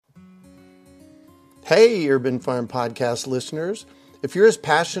Hey, Urban Farm Podcast listeners. If you're as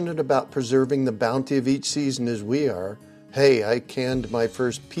passionate about preserving the bounty of each season as we are, hey, I canned my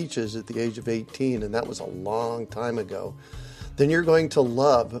first peaches at the age of 18, and that was a long time ago, then you're going to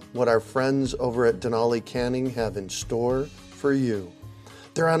love what our friends over at Denali Canning have in store for you.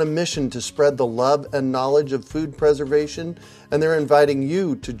 They're on a mission to spread the love and knowledge of food preservation, and they're inviting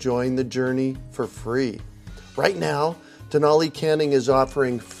you to join the journey for free. Right now, Denali Canning is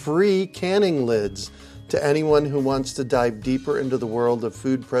offering free canning lids to anyone who wants to dive deeper into the world of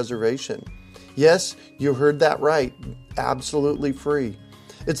food preservation. Yes, you heard that right. Absolutely free.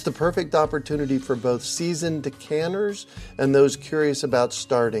 It's the perfect opportunity for both seasoned canners and those curious about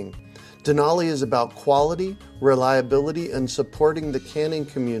starting. Denali is about quality, reliability, and supporting the canning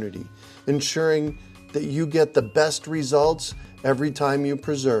community, ensuring that you get the best results every time you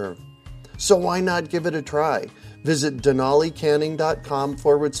preserve. So why not give it a try? Visit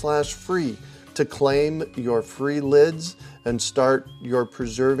denalicanning.com/free to claim your free lids and start your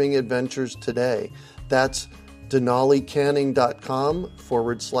preserving adventures today. That's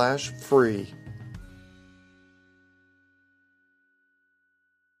denalicanning.com/free.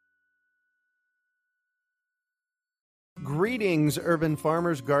 Greetings, urban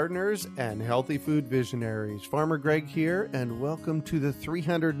farmers, gardeners, and healthy food visionaries. Farmer Greg here, and welcome to the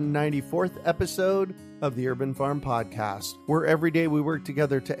 394th episode of the Urban Farm Podcast, where every day we work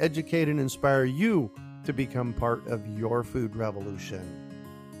together to educate and inspire you to become part of your food revolution.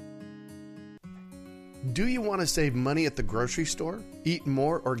 Do you want to save money at the grocery store, eat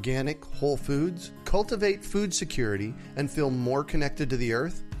more organic, whole foods, cultivate food security, and feel more connected to the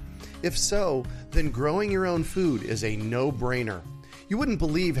earth? If so, then growing your own food is a no-brainer. You wouldn't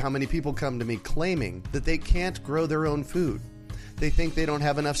believe how many people come to me claiming that they can't grow their own food. They think they don't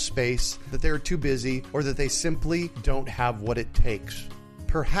have enough space, that they're too busy, or that they simply don't have what it takes.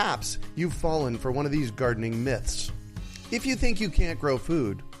 Perhaps you've fallen for one of these gardening myths. If you think you can't grow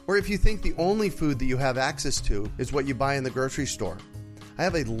food, or if you think the only food that you have access to is what you buy in the grocery store, I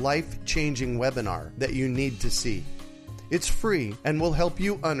have a life-changing webinar that you need to see. It's free and will help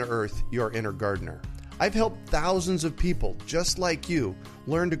you unearth your inner gardener. I've helped thousands of people just like you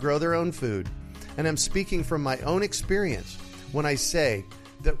learn to grow their own food, and I'm speaking from my own experience when I say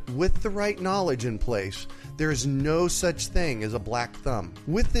that with the right knowledge in place, there is no such thing as a black thumb.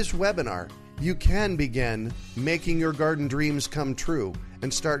 With this webinar, you can begin making your garden dreams come true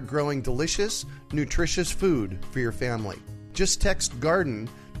and start growing delicious, nutritious food for your family. Just text GARDEN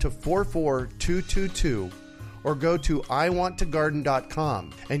to 44222 or go to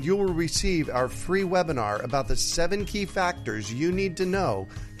iwanttogarden.com and you will receive our free webinar about the 7 key factors you need to know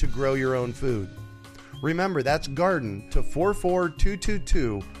to grow your own food. Remember, that's garden to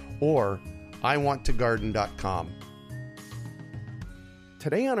 44222 or iwanttogarden.com.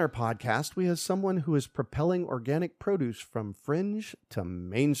 Today on our podcast, we have someone who is propelling organic produce from fringe to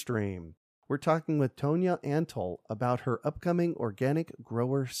mainstream. We're talking with Tonya Antle about her upcoming Organic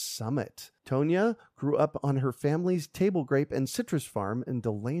Grower Summit. Tonya grew up on her family's table grape and citrus farm in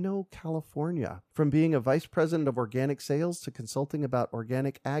Delano, California. From being a vice president of organic sales to consulting about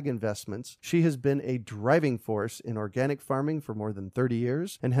organic ag investments, she has been a driving force in organic farming for more than 30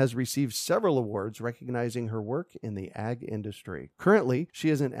 years and has received several awards recognizing her work in the ag industry. Currently, she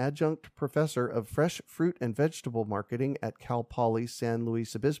is an adjunct professor of fresh fruit and vegetable marketing at Cal Poly San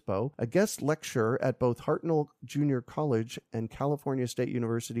Luis Obispo, a guest lecturer at both Hartnell Junior College and California State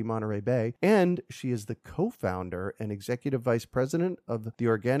University, Monterey Bay, and she is the co-founder and executive vice president of the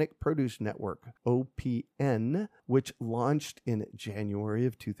Organic Produce Network, OPN, which launched in January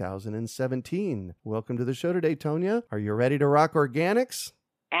of 2017. Welcome to the show today, Tonya. Are you ready to rock organics?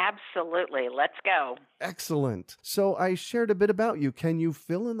 Absolutely. Let's go. Excellent. So I shared a bit about you. Can you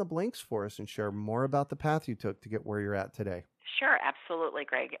fill in the blanks for us and share more about the path you took to get where you're at today? Sure, absolutely,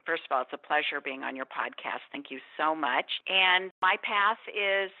 Greg. First of all, it's a pleasure being on your podcast. Thank you so much. And my path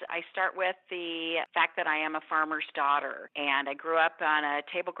is, I start with the fact that I am a farmer's daughter. And I grew up on a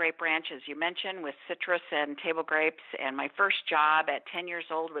table grape ranch, as you mentioned, with citrus and table grapes. And my first job at 10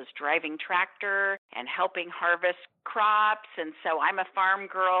 years old was driving tractor and helping harvest crops. And so I'm a farm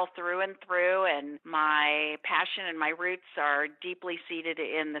girl through and through. And my passion and my roots are deeply seated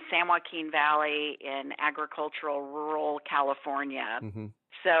in the San Joaquin Valley in agricultural, rural California. Mm-hmm.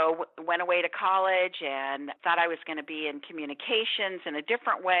 So went away to college and thought I was going to be in communications in a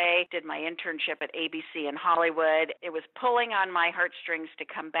different way. Did my internship at ABC in Hollywood. It was pulling on my heartstrings to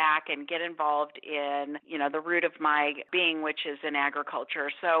come back and get involved in, the root of my being, which is in agriculture.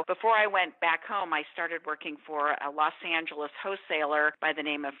 So before I went back home, I started working for a Los Angeles wholesaler by the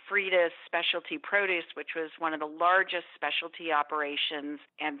name of Frida's Specialty Produce, which was one of the largest specialty operations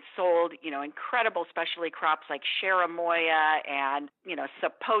and sold, incredible specialty crops like cherimoya and,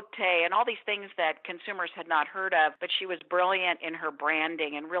 sapote and all these things that consumers had not heard of. But she was brilliant in her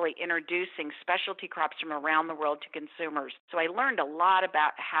branding and really introducing specialty crops from around the world to consumers. So I learned a lot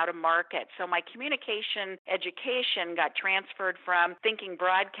about how to market. So my communication education got transferred from thinking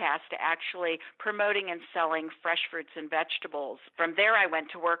broadcast to actually promoting and selling fresh fruits and vegetables. From there, I went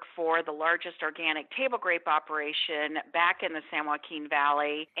to work for the largest organic table grape operation back in the San Joaquin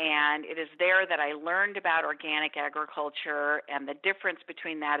Valley, and it is there that I learned about organic agriculture and the difference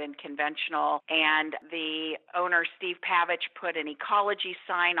between that and conventional. And the owner, Steve Pavich, put an ecology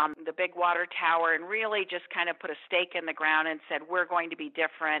sign on the big water tower and really just kind of put a stake in the ground and said, we're going to be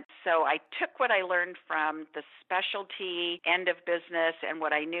different. So I took what I learned from the specialty end of business and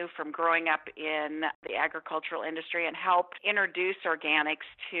what I knew from growing up in the agricultural industry and helped introduce organics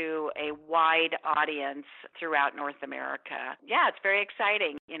to a wide audience throughout North America. Yeah, it's very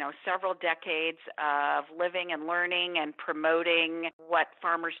exciting. Several decades of living and learning and promoting what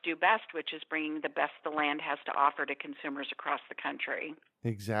farmers do best, which is bringing the best the land has to offer to consumers across the country.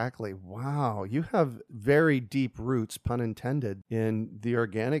 Exactly. Wow. You have very deep roots, pun intended, in the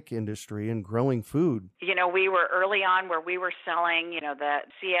organic industry and growing food. We were early on where we were selling, the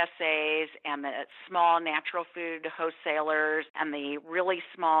CSAs and the small natural food wholesalers and the really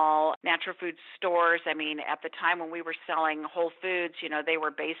small natural food stores. I mean, at the time when we were selling Whole Foods, they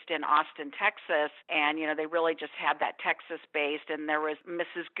were based in Austin, Texas, and, they really just had that Texas-based. And there was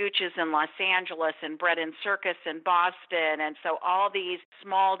Mrs. Gooch's in Los Angeles and Bread and Circus in Boston. And so all these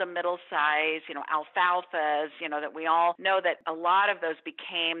small to middle size, alfalfas, that we all know that a lot of those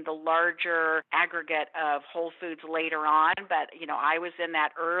became the larger aggregate of Whole Foods later on. But, I was in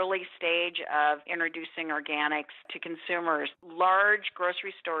that early stage of introducing organics to consumers. Large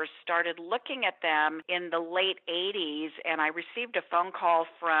grocery stores started looking at them in the late 80s, and I received a phone call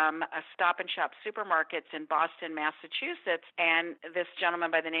from a Stop and Shop supermarkets in Boston, Massachusetts, and this gentleman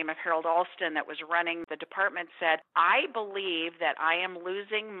by the name of Harold Alston that was running the department said, I believe that I am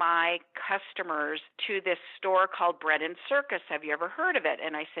losing my customers to this store called Bread and Circus. Have you ever heard of it?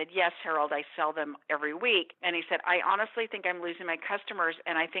 And I said, yes, Harold, I sell them every week. And he said, I honestly think I'm losing my customers,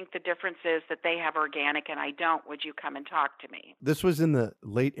 and I think the difference is that they have organic and I don't. Would you come and talk to me? This was in the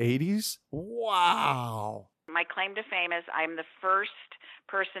late 80s? Wow. My claim to fame is I'm the first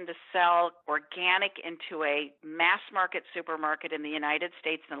person to sell organic into a mass market supermarket in the United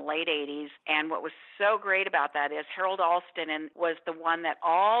States in the late 80s. And what was so great about that is Harold Alston was the one that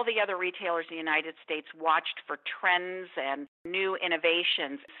all the other retailers in the United States watched for trends and new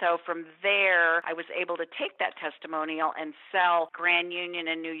innovations. So from there, I was able to take that testimonial and sell Grand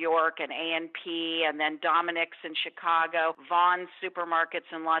Union in New York and A&P, and then Dominic's in Chicago, Vaughn's supermarkets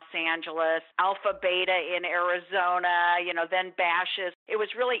in Los Angeles, Alpha Beta in Arizona, then Bash's. It was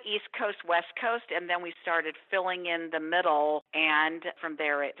really East Coast, West Coast, and then we started filling in the middle, and from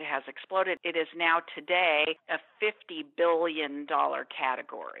there it has exploded. It is now today a $50 billion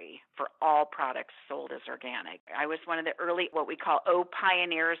category for all products sold as organic. I was one of the early, what we call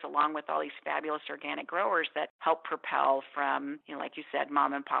pioneers, along with all these fabulous organic growers that helped propel from, like you said,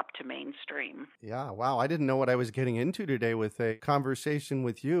 mom and pop to mainstream. Yeah, wow. I didn't know what I was getting into today with a conversation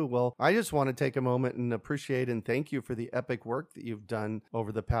with you. Well, I just want to take a moment and appreciate and thank you for the epic work that you've done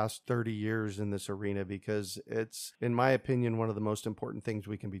over the past 30 years in this arena, because it's, in my opinion, one of the most important things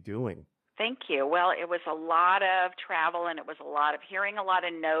we can be doing. Thank you. Well, it was a lot of travel, and it was a lot of hearing a lot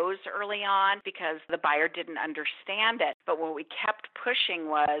of no's early on because the buyer didn't understand it. But what we kept pushing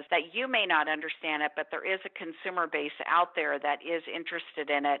was that you may not understand it, but there is a consumer base out there that is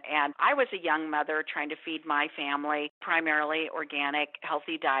interested in it. And I was a young mother trying to feed my family primarily organic,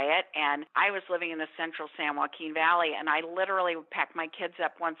 healthy diet. And I was living in the central San Joaquin Valley, and I literally would pack my kids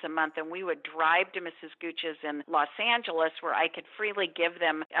up once a month, and we would drive to Mrs. Gooch's in Los Angeles, where I could freely give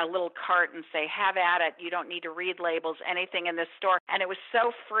them a little cart and say, have at it. You don't need to read labels, anything in this store. And it was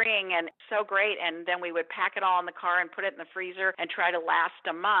so freeing and so great. And then we would pack it all in the car and put it it in the freezer and try to last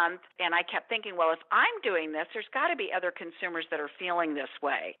a month. And I kept thinking, well, if I'm doing this, there's got to be other consumers that are feeling this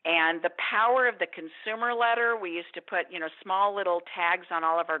way. And the power of the consumer letter, we used to put, small little tags on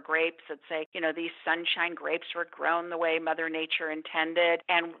all of our grapes that say, these sunshine grapes were grown the way Mother Nature intended.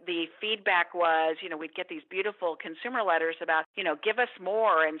 And the feedback was, we'd get these beautiful consumer letters about, give us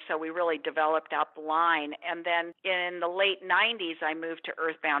more. And so we really developed out the line. And then in the late 90s, I moved to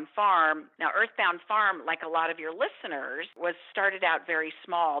Earthbound Farm. Now, Earthbound Farm, like a lot of your listeners, was started out very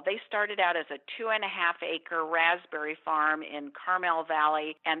small. They started out as a 2.5-acre raspberry farm in Carmel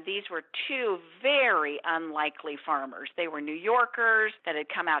Valley, and these were two very unlikely farmers. They were New Yorkers that had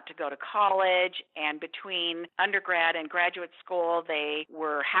come out to go to college, and between undergrad and graduate school, they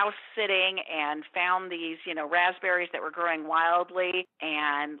were house sitting and found these, raspberries that were growing wildly.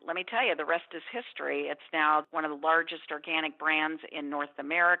 And let me tell you, the rest is history. It's now one of the largest organic brands in North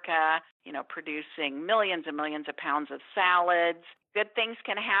America, producing millions and millions of pounds of salads. Good things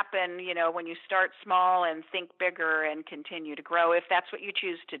can happen, when you start small and think bigger and continue to grow, if that's what you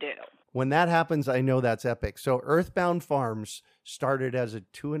choose to do. When that happens, I know that's epic. So Earthbound Farms started as a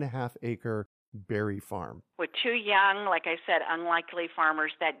 2.5-acre berry farm. With two young, like I said, unlikely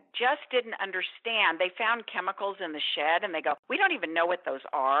farmers that just didn't understand. They found chemicals in the shed and they go, we don't even know what those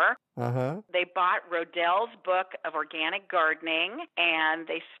are. They bought Rodell's book of organic gardening and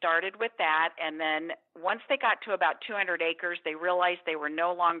they started with that. And then once they got to about 200 acres, they realized they were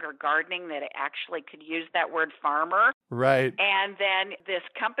no longer gardening, that they actually could use that word farmer. Right. And then this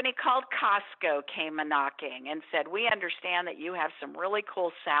company called Costco came a-knocking and said, we understand that you have some really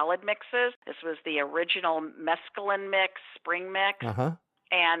cool salad mixes. This was the original mescaline mix, spring mix.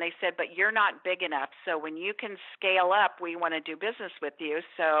 And they said, but you're not big enough. So when you can scale up, we want to do business with you.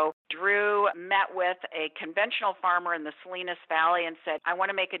 So Drew met with a conventional farmer in the Salinas Valley and said, I want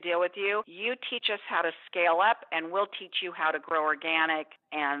to make a deal with you. You teach us how to scale up and we'll teach you how to grow organic.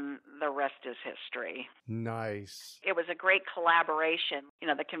 And the rest is history. Nice. It was a great collaboration.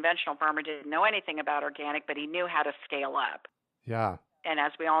 The conventional farmer didn't know anything about organic, but he knew how to scale up. Yeah. And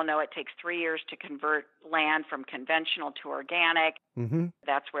as we all know, it takes 3 years to convert land from conventional to organic.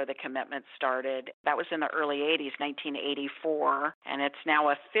 That's where the commitment started. That was in the early 80s, 1984. And it's now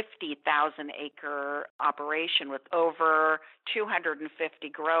a 50,000-acre operation with over 250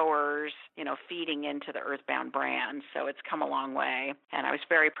 growers, feeding into the Earthbound brand. So it's come a long way. And I was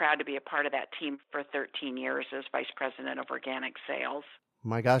very proud to be a part of that team for 13 years as Vice President of Organic Sales.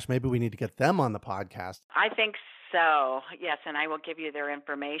 My gosh, maybe we need to get them on the podcast. I think so, yes, and I will give you their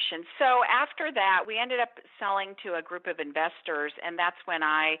information. So after that, we ended up selling to a group of investors, and that's when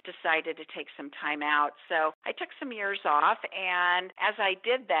I decided to take some time out. So I took some years off, and as I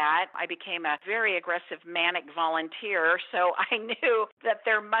did that, I became a very aggressive manic volunteer. So I knew that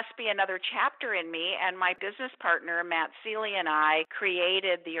there must be another chapter in me, and my business partner, Matt Seeley, and I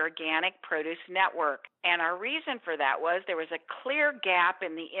created the Organic Produce Network. And our reason for that was there was a clear gap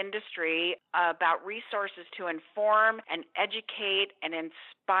in the industry about resources to inform and educate and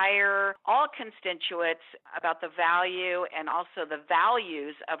inspire all constituents about the value and also the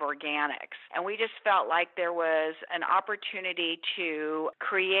values of organics. And we just felt like there was an opportunity to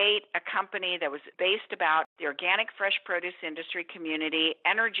create a company that was based about the organic fresh produce industry community,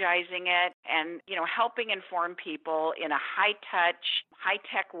 energizing it and, helping inform people in a high-touch,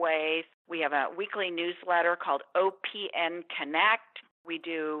 high-tech way. We have a weekly newsletter called OPN Connect. We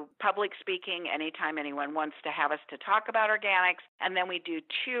do public speaking anytime anyone wants to have us to talk about organics. And then we do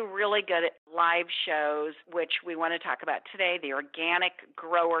 2 really good live shows, which we want to talk about today, the Organic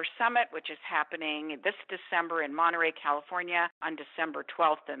Grower Summit, which is happening this December in Monterey, California on December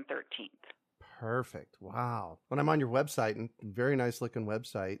 12th and 13th. Perfect. Wow. When I'm on your website, and very nice looking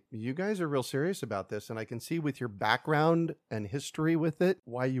website, you guys are real serious about this. And I can see with your background and history with it,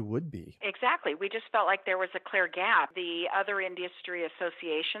 why you would be. Exactly. We just felt like there was a clear gap. The other industry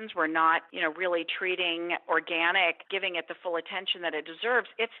associations were not, really treating organic, giving it the full attention that it deserves.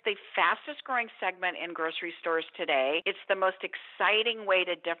 It's the fastest growing segment in grocery stores today. It's the most exciting way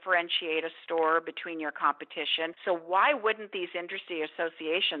to differentiate a store between your competition. So why wouldn't these industry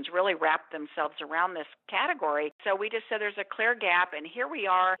associations really wrap themselves around this category? So we just said there's a clear gap, and here we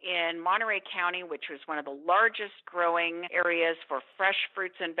are in Monterey County, which was one of the largest growing areas for fresh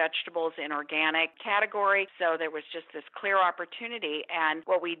fruits and vegetables in organic category. So there was just this clear opportunity. And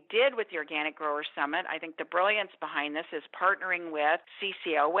what we did with the Organic Grower Summit, I think the brilliance behind this is partnering with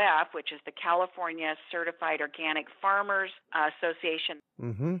CCOF, which is the California Certified Organic Farmers Association.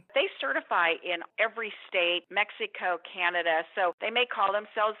 Mm-hmm. They certify in every state, Mexico, Canada. So they may call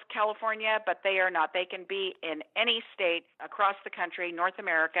themselves California, but they are not. They can be in any state across the country, North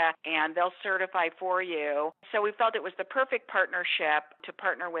America, and they'll certify for you. So we felt it was the perfect partnership to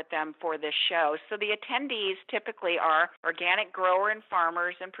partner with them for this show. So the attendees typically are organic grower and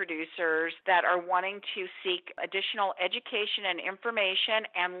farmers and producers that are wanting to seek additional education and information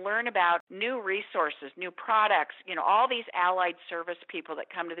and learn about new resources, new products, all these allied service people that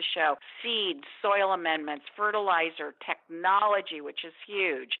come to the show, seeds, soil amendments, fertilizer, technology, which is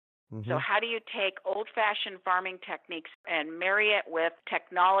huge. Mm-hmm. So how do you take old-fashioned farming techniques and marry it with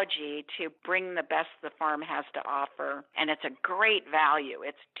technology to bring the best the farm has to offer? And it's a great value.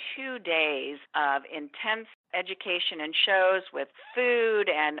 It's 2 days of intense education and shows with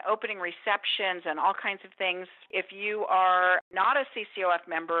food and opening receptions and all kinds of things. If you are not a CCOF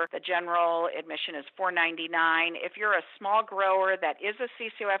member, the general admission is $4.99. If you're a small grower that is a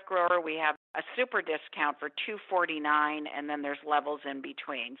CCOF grower, we have a super discount for $2.49, and then there's levels in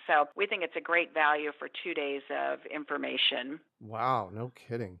between. So we think it's a great value for 2 days of information. Wow, no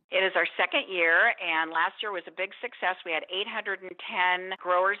kidding. It is our second year, and last year was a big success. We had 810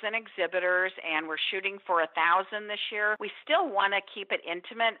 growers and exhibitors, and we're shooting for 1,000 this year. We still want to keep it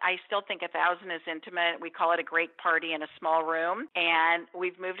intimate. I still think 1,000 is intimate. We call it a great party in a small room, and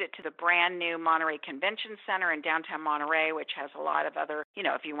we've moved it to the brand new Monterey Convention Center in downtown Monterey, which has a lot of other,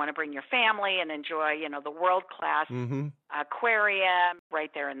 if you want to bring your family and enjoy, the world-class aquarium right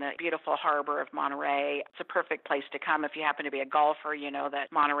there in the beautiful harbor of Monterey. It's a perfect place to come if you happen to be a golfer. You know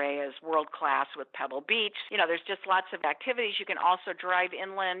that Monterey is world-class with Pebble Beach. There's just lots of activities. You can also drive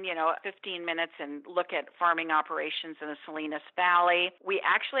inland, 15 minutes and look at farming operations in the Salinas Valley. We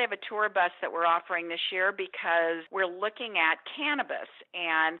actually have a tour bus that we're offering this year because we're looking at cannabis.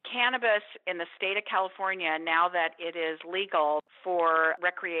 And cannabis in the state of California, now that it is legal for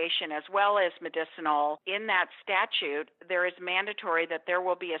recreation as well as medicinal, in that statute, there is mandatory that there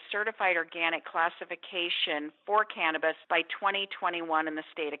will be a certified organic classification for cannabis by 2021 in the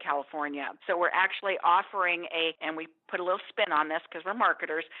state of California. So we're actually offering and we put a little spin on this because we're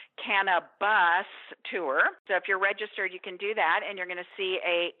marketers, Cannabis tour. So if you're registered, you can do that, and you're going to see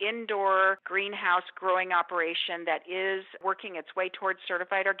a indoor greenhouse growing operation that is working its way towards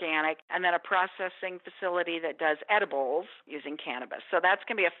certified organic, and then a processing facility that does edibles using cannabis. So that's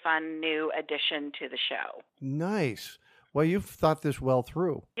going to be a fun new addition to the show. Nice. Well, you've thought this well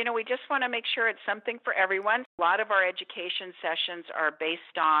through. We just want to make sure it's something for everyone. A lot of our education sessions are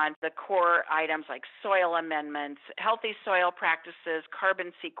based on the core items like soil amendments, healthy soil practices,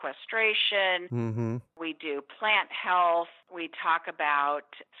 carbon sequestration. Mm-hmm. We do plant health. We talk about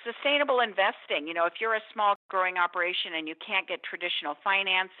sustainable investing. If you're a small growing operation and you can't get traditional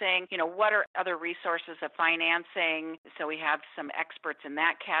financing, what are other resources of financing? So we have some experts in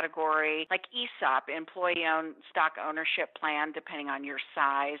that category, like ESOP, employee-owned stock ownership plan, depending on your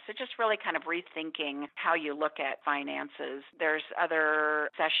size. So just really kind of rethinking how you look at finances. There's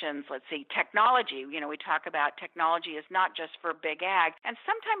other sessions, let's see, technology. We talk about technology is not just for big ag. And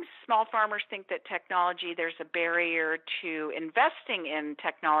sometimes small farmers think that technology, there's a barrier to investing in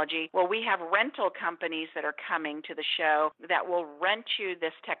technology. Well, we have rental companies that are coming to the show that will rent you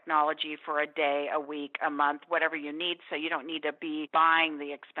this technology for a day, a week, a month, whatever you need, so you don't need to be buying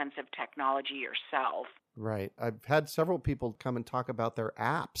the expensive technology yourself. Right. I've had several people come and talk about their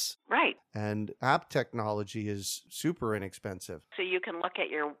apps. Right. And app technology is super inexpensive. So you can look at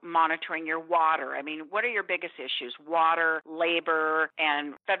your monitoring your water. What are your biggest issues? Water, labor,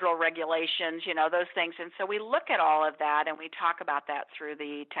 and federal regulations, those things. And so we look at all of that and we talk about that through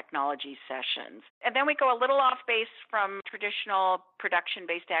the technology sessions. And then we go a little off base from traditional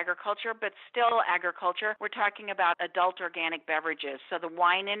production-based agriculture, but still agriculture. We're talking about adult organic beverages. So the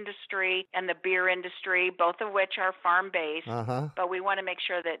wine industry and the beer industry, both of which are farm-based, but we want to make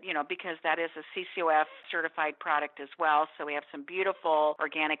sure that, because that is a CCOF certified product as well. So we have some beautiful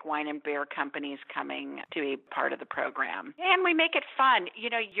organic wine and beer companies coming to be part of the program. And we make it fun.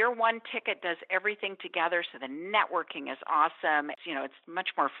 Your one ticket does everything together, so the networking is awesome. It's much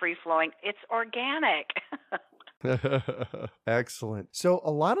more free-flowing. It's organic. Excellent. So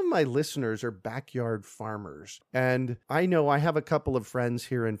a lot of my listeners are backyard farmers. And I know I have a couple of friends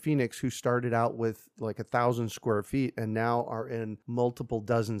here in Phoenix who started out with like 1,000 square feet and now are in multiple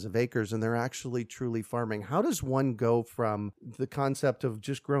dozens of acres, and they're actually truly farming. How does one go from the concept of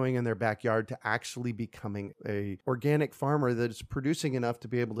just growing in their backyard to actually becoming a organic farmer that is producing enough to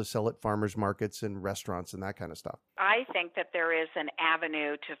be able to sell at farmers markets and restaurants and that kind of stuff? I think that there is an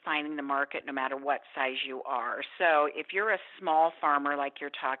avenue to finding the market no matter what size you are. So if you're a small farmer like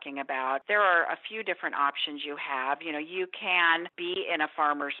you're talking about, there are a few different options you have. You can be in a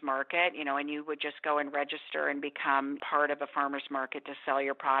farmer's market, and you would just go and register and become part of a farmer's market to sell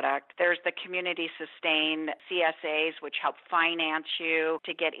your product. There's the community sustained CSAs, which help finance you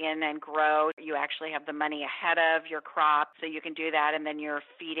to get in and grow. You actually have the money ahead of your crop, so you can do that, and then you're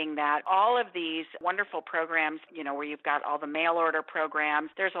feeding that. All of these wonderful programs, where you've got all the mail order programs.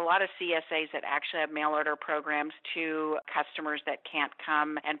 There's a lot of CSAs that actually have mail order programs to customers that can't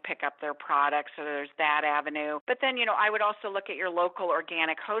come and pick up their products. So there's that avenue. But then, I would also look at your local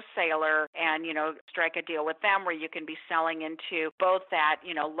organic wholesaler and, strike a deal with them where you can be selling into both that,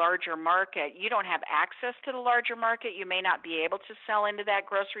 larger market. You don't have access to the larger market. You may not be able to sell into that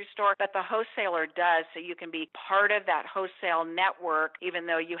grocery store, but the wholesaler does. So you can be part of that wholesale network, even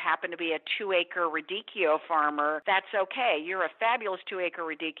though you happen to be a 2-acre radicchio farmer. That's okay. You're a fabulous 2-acre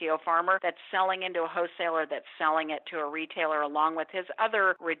radicchio farmer that's selling into a wholesaler that's selling it to a retailer along with his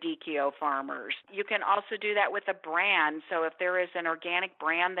other radicchio farmers. You can also do that with a brand. So if there is an organic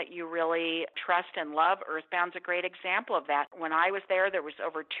brand that you really trust and love, Earthbound's a great example of that. When I was there was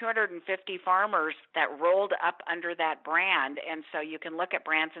over 250 farmers that rolled up under that brand. And so you can look at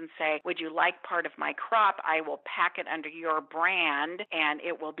brands and say, would you like part of my crop? I will pack it under your brand, and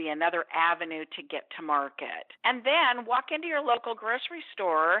it will be another avenue to get to market. And then walk into your local grocery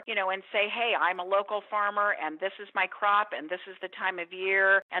store, and say, hey, I'm a local farmer, and this is my crop, and this is the time of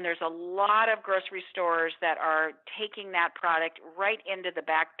year. And there's a lot of grocery stores that are taking that product right into the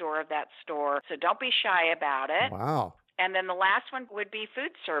back door of that store. So don't be shy about it. Wow. And then the last one would be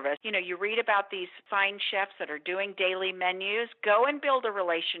food service. You read about these fine chefs that are doing daily menus. Go and build a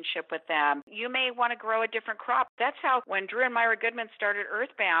relationship with them. You may want to grow a different crop. That's how when Drew and Myra Goodman started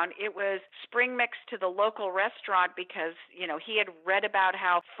Earthbound, it was spring mix to the local restaurant because, he had read about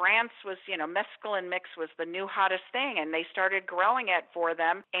how France was, mescaline mix was the new hottest thing, and they started growing it for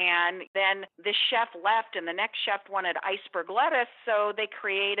them. And then this chef left, and the next chef wanted iceberg lettuce, so they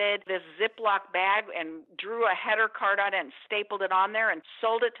created this Ziploc bag and drew a header card on it and stapled it on there and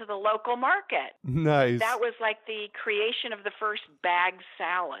sold it to the local market. Nice. That was like the creation of the first bagged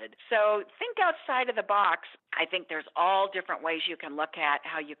salad. So think outside of the box. I think there's all different ways you can look at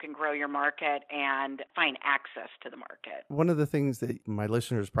how you can grow your market and find access to the market. One of the things that my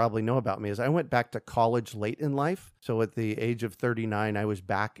listeners probably know about me is I went back to college late in life. So at the age of 39, I was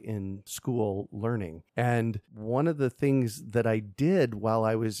back in school learning. And one of the things that I did while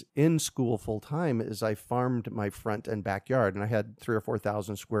I was in school full time is I farmed my front and backyard. And I had 3,000 or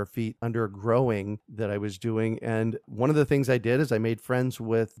 4,000 square feet under growing that I was doing. And one of the things I did is I made friends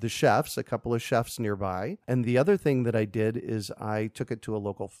with the chefs, a couple of chefs nearby. And the other thing that I did is I took it to a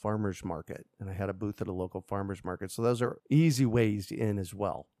local farmer's market, and I had a booth at a local farmer's market. So those are easy ways in as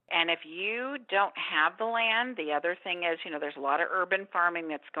well. And if you don't have the land, the other thing is, there's a lot of urban farming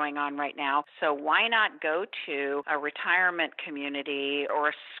that's going on right now. So why not go to a retirement community or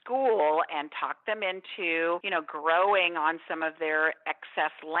a school and talk them into, growing on some of their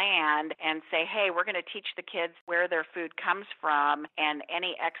excess land and say, hey, we're going to teach the kids where their food comes from, and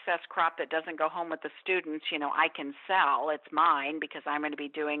any excess crop that doesn't go home with the students, I can sell. It's mine because I'm going to be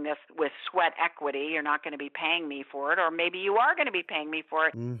doing this with sweat equity. You're not going to be paying me for it, or maybe you are going to be paying me for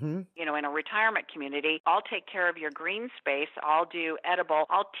it. Mm-hmm. In a retirement community, I'll take care of your green space. I'll do edible.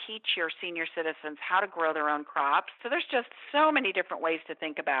 I'll teach your senior citizens how to grow their own crops. So there's just so many different ways to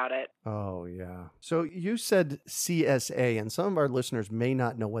think about it. Oh, yeah. So you said CSA, and some of our listeners may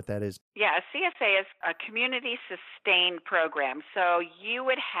not know what that is. Yeah, a CSA is a community sustained program. So you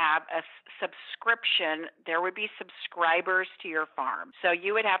would have a subscription. There would be subscribers to your farm. So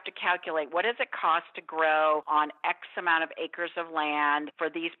you would have to calculate what does it cost to grow on X amount of acres of land for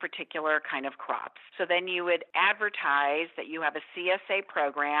these particular kind of crops. So then you would advertise that you have a CSA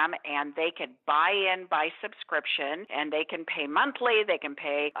program, and they could buy in by subscription, and they can pay monthly, they can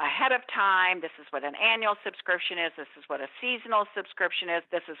pay ahead of time. This is what an annual subscription is. This is what a seasonal subscription is.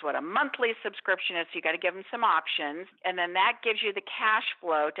 This is what a monthly subscription is. So you got to give them some options. And then that gives you the cash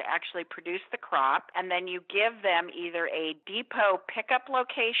flow to actually produce the crop. And then you give them either a depot pickup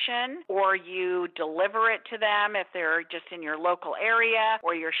location, or you deliver it to them if they're just in your local area,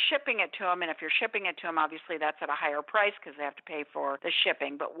 or you're shipping shipping it to them. And if you're shipping it to them, obviously that's at a higher price because they have to pay for the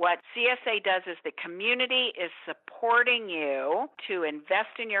shipping. But what CSA does is the community is supporting you to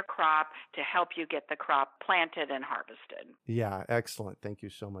invest in your crop to help you get the crop planted and harvested. Yeah, excellent. Thank you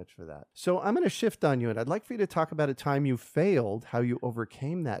so much for that. So I'm going to shift on you, and I'd like for you to talk about a time you failed, how you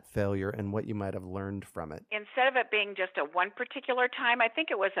overcame that failure, and what you might have learned from it. Instead of it being just a one particular time, I think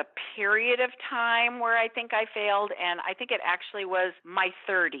it was a period of time where I think I failed, and I think it actually was my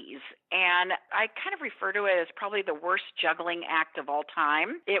 30s. And I kind of refer to it as probably the worst juggling act of all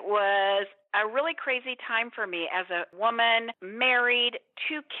time. It was a really crazy time for me as a woman, married,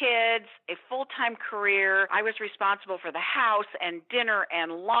 2 kids, a full-time career. I was responsible for the house and dinner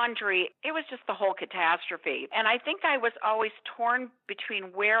and laundry. It was just the whole catastrophe. And I think I was always torn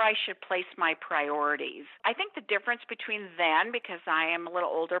between where I should place my priorities. I think the difference between then, because I am a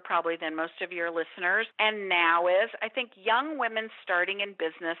little older probably than most of your listeners, and now is I think young women starting in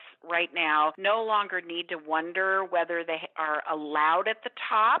business right now no longer need to wonder whether they are allowed at the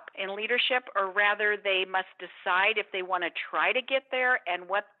top in leadership, or rather they must decide if they want to try to get there and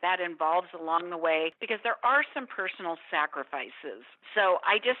what that involves along the way, because there are some personal sacrifices. So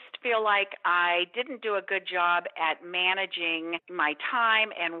I just feel like I didn't do a good job at managing my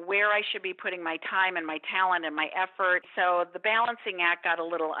time and where I should be putting my time and my talent and my effort. So the balancing act got a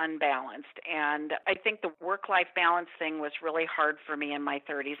little unbalanced. And I think the work-life balance thing was really hard for me in my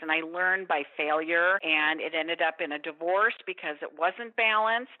 30s. And I learned by failure, and it ended up in a divorce because it wasn't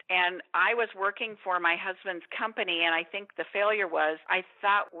balanced. And I was working for my husband's company, and I think the failure was I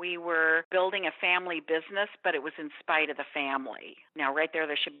thought we were building a family business, but it was in spite of the family. Now, right there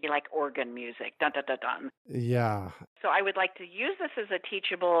should be like organ music. Dun, dun, dun, dun. Yeah. So I would like to use this as a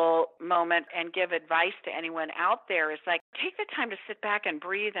teachable moment and give advice to anyone out there. It's like, take the time to sit back and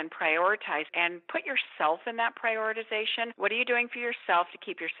breathe and prioritize and put yourself in that prioritization. What are you doing for yourself to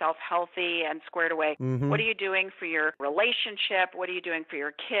keep yourself healthy and squared away? Mm-hmm. What are you doing for your relationship? What are you doing for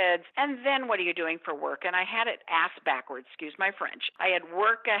your kids? And then what are you doing for work? And I had it ass backwards, excuse my French. I had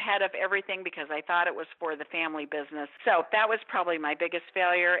work ahead of everything because I thought it was for the family business. So that was probably my biggest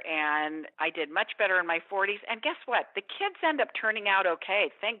failure, and I did much better in my 40s. And guess what? The kids end up turning out okay.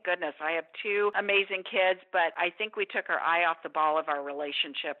 Thank goodness. I have 2 amazing kids, but I think we took our eye off the ball of our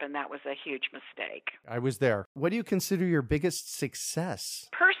relationship, and that was a huge mistake. I was there. What do you consider your biggest success?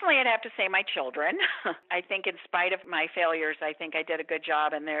 Personally, I'd have to say my children. I think in spite of my failures, I think I did a good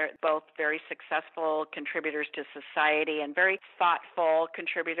job, and they're both very successful contributors to society and very thoughtful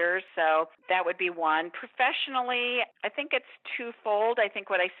contributors. So that would be one. Professionally, I think it's twofold. I think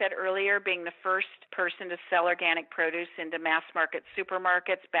what I said earlier, being the first person to sell organic produce into mass market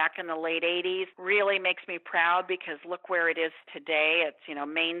supermarkets back in the late 80s really makes me proud, because look where it is today. It's,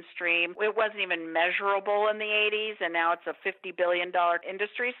 mainstream. It wasn't even measurable in the 80s, and now it's a $50 billion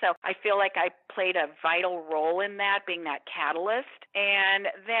industry. So I feel like I played a vital role in that, being that catalyst. And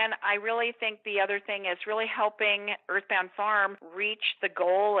then I really think the other thing is really helping Earthbound Farm reach the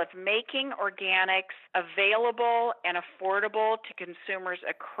goal of making organics available and affordable to consumers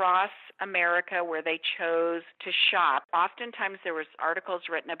across America where they chose to shop. Oftentimes there was articles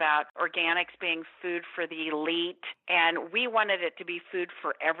written about organics being food for the elite, and we wanted it to be food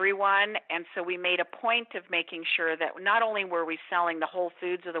for everyone. And so we made a point of making sure that not only were we selling the Whole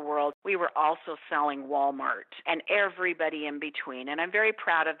Foods of the world, we were also selling Walmart and everybody in between. And I'm very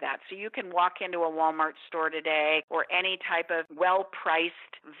proud of that. So you can walk into a Walmart store today or any type of well-priced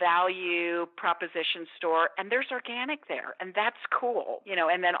value proposition store, and there's organic there. And that's cool,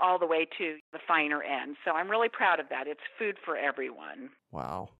 and then all the way to the finer end. So I'm really proud of that. It's food for everyone.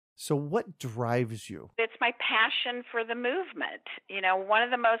 Wow. So what drives you? It's my passion for the movement. One of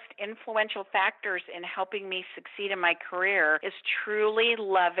the most influential factors in helping me succeed in my career is truly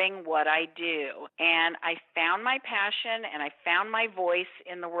loving what I do. And I found my passion and I found my voice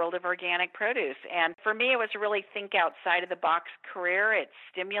in the world of organic produce. And for me, it was a really think outside of the box career. It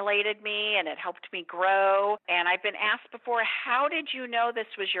stimulated me and it helped me grow. And I've been asked before, how did you know this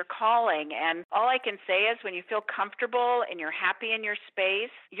was your calling? And all I can say is when you feel comfortable and you're happy in your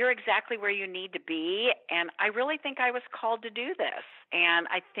space, you're exactly where you need to be. And I really think I was called to do this. And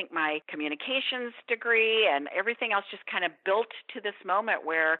I think my communications degree and everything else just kind of built to this moment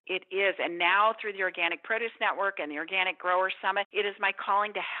where it is. And now through the Organic Produce Network and the Organic Grower Summit, it is my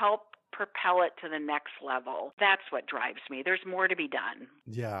calling to help propel it to the next level. That's what drives me. There's more to be done.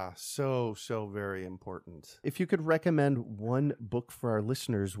 Yeah, so very important. If you could recommend one book for our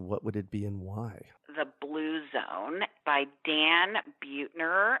listeners, what would it be and why? The Blue Zone by Dan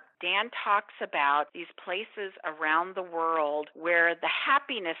Buettner. Dan talks about these places around the world where the happy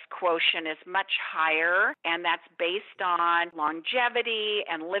happiness quotient is much higher, and that's based on longevity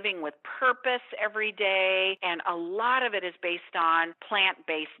and living with purpose every day, and a lot of it is based on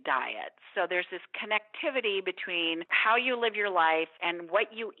plant-based diets. So there's this connectivity between how you live your life and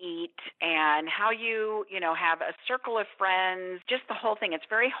what you eat and how you have a circle of friends, just the whole thing. It's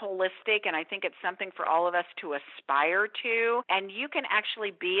very holistic, and I think it's something for all of us to aspire to. And you can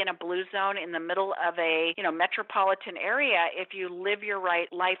actually be in a blue zone in the middle of a metropolitan area if you live your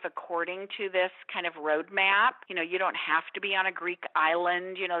life according to this kind of roadmap. You don't have to be on a Greek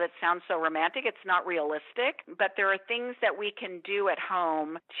island, that sounds so romantic. It's not realistic, but there are things that we can do at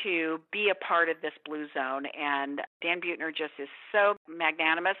home to be a part of this blue zone. And Dan Buettner just is so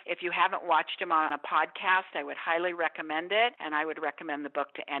magnanimous. If you haven't watched him on a podcast, I would highly recommend it, and I would recommend the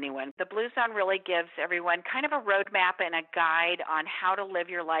book to anyone. The Blue Zone really gives everyone kind of a roadmap and a guide on how to live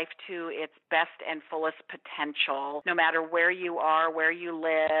your life to its best and fullest potential, no matter where you are, where you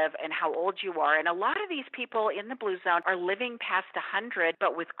live, and how old you are. And a lot of these people in the Blue Zone are living past 100,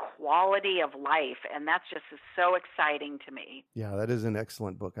 but with quality of life, and that's just so exciting to me. Yeah, that is an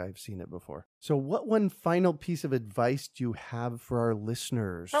excellent book. I've seen it before. So what one final piece of advice do you have for our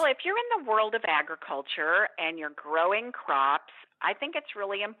listeners? Well, if you're in the world of agriculture and you're growing crops, I think it's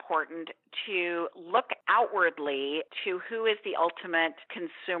really important to look outwardly to who is the ultimate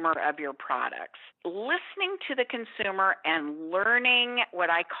consumer of your products. Listening to the consumer and learning what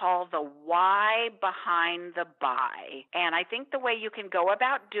I call the why behind the buy. And I think the way you can go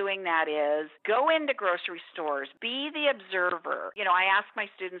about doing that is go into grocery stores, be the observer. I ask my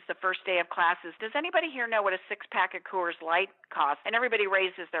students the first day of classes, does anybody here know what a 6-pack of Coors Light costs? And everybody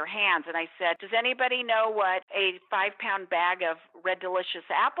raises their hands. And I said, does anybody know what a 5-pound bag of Red Delicious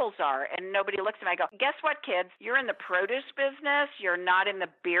apples are? And nobody looks at me. I go, guess what, kids? You're in the produce business. You're not in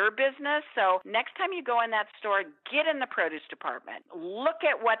the beer business. So next time you go in that store, get in the produce department. Look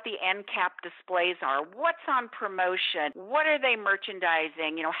at what the end cap displays are. What's on promotion? What are they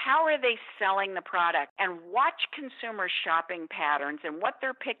merchandising? How are they selling the product? And watch consumer shopping patterns and what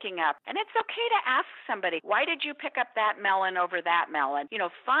they're picking up. And it's okay to ask somebody, why did you pick up that melon over that melon?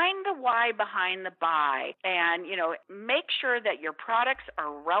 Find the why behind the buy, and, make sure that your products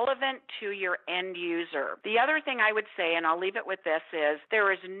are relevant to your end user. The other thing I would say, and I'll leave it with this, is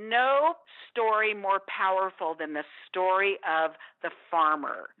there is no story more powerful than the story of the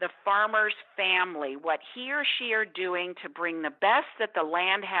farmer, the farmer's family, what he or she are doing to bring the best that the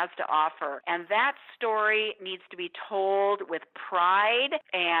land has to offer. And that story needs to be told with pride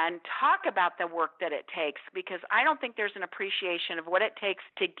and talk about the work that it takes, because I don't think there's an appreciation of what it takes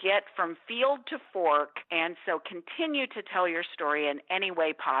to get from field to fork. And so continue to tell your story in any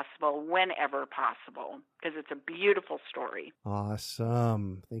way possible, whenever possible, because it's a beautiful story.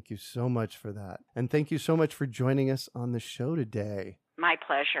 Awesome. Thank you so much for that. And thank you so much for joining us on the show today. My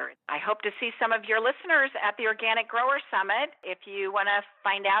pleasure. I hope to see some of your listeners at the Organic Grower Summit. If you want to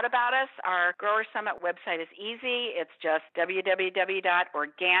find out about us, our Grower Summit website is easy. It's just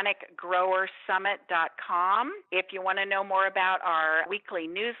www.organicgrowersummit.com. If you want to know more about our weekly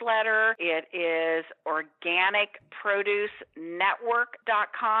newsletter, it is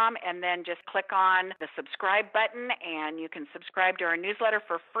organicproducenetwork.com, and then just click on the subscribe button, and you can subscribe to our newsletter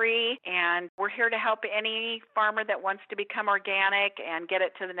for free. And we're here to help any farmer that wants to become organic and get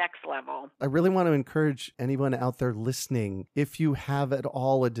it to the next level. I really want to encourage anyone out there listening, if you have at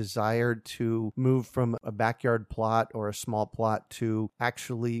all a desire to move from a backyard plot or a small plot to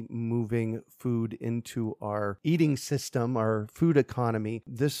actually moving food into our eating system, our food economy,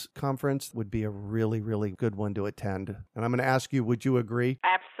 this conference would be a really, really good one to attend. And I'm going to ask you, would you agree?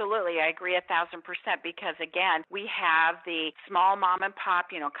 Absolutely. I agree 1,000%, because again, we have the small mom and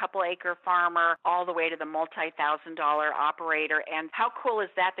pop, couple acre farmer, all the way to the multi-$1,000 operator. And how cool is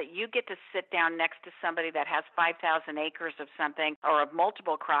that you get to sit down next to somebody that has 5,000 acres of something or of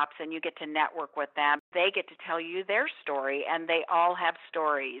multiple crops, and you get to network with them. They get to tell you their story, and they all have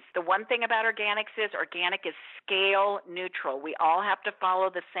stories. The one thing about organics is organic is scale neutral. We all have to follow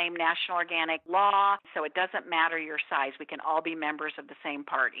the same national organic law, so it doesn't matter your size. We can all be members of the same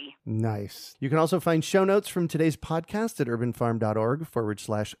party. Nice. You can also find show notes from today's podcast at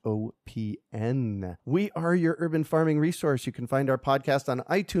urbanfarm.org/OPN. We are your urban farming resource. You can find our podcast on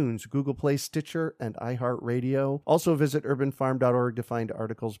iTunes, Google Play, Stitcher, and iHeartRadio. Also visit urbanfarm.org to find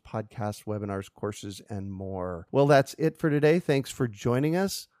articles, podcasts, webinars, courses, and more. Well, that's it for today. Thanks for joining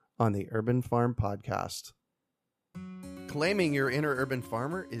us on the Urban Farm Podcast. Claiming your inner urban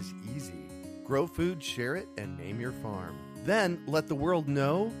farmer is easy. Grow food, share it, and name your farm. Then let the world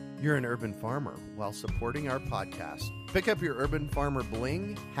know you're an urban farmer while supporting our podcast. Pick up your Urban Farmer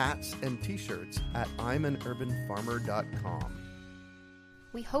bling, hats, and t-shirts at I'mAnUrbanFarmer.com.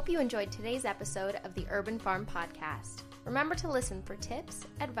 We hope you enjoyed today's episode of the Urban Farm Podcast. Remember to listen for tips,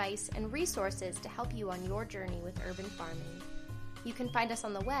 advice, and resources to help you on your journey with urban farming. You can find us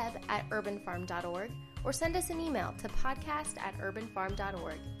on the web at urbanfarm.org or send us an email to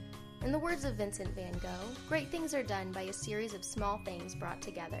podcast@urbanfarm.org. In the words of Vincent van Gogh, great things are done by a series of small things brought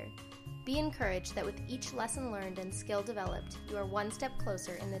together. Be encouraged that with each lesson learned and skill developed, you are one step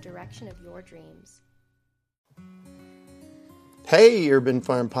closer in the direction of your dreams. Hey, Urban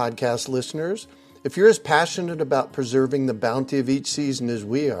Farm Podcast listeners. If you're as passionate about preserving the bounty of each season as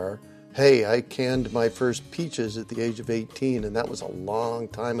we are, hey, I canned my first peaches at the age of 18, and that was a long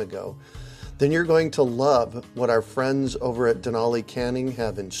time ago, then you're going to love what our friends over at Denali Canning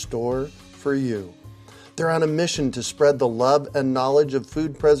have in store for you. They're on a mission to spread the love and knowledge of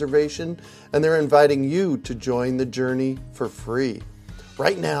food preservation, and they're inviting you to join the journey for free.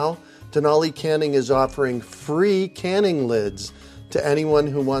 Right now, Denali Canning is offering free canning lids to anyone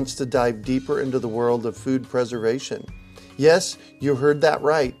who wants to dive deeper into the world of food preservation. Yes, you heard that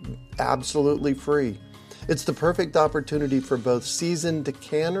right. Absolutely free. It's the perfect opportunity for both seasoned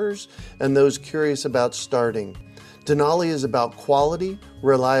canners and those curious about starting. Denali is about quality,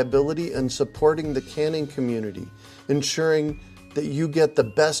 reliability, and supporting the canning community, ensuring that you get the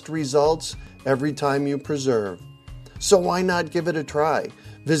best results every time you preserve. So why not give it a try?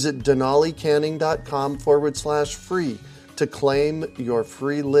 Visit denalicanning.com/free to claim your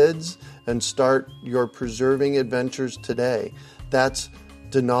free lids and start your preserving adventures today. That's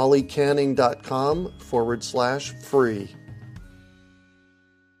denalicanning.com/free.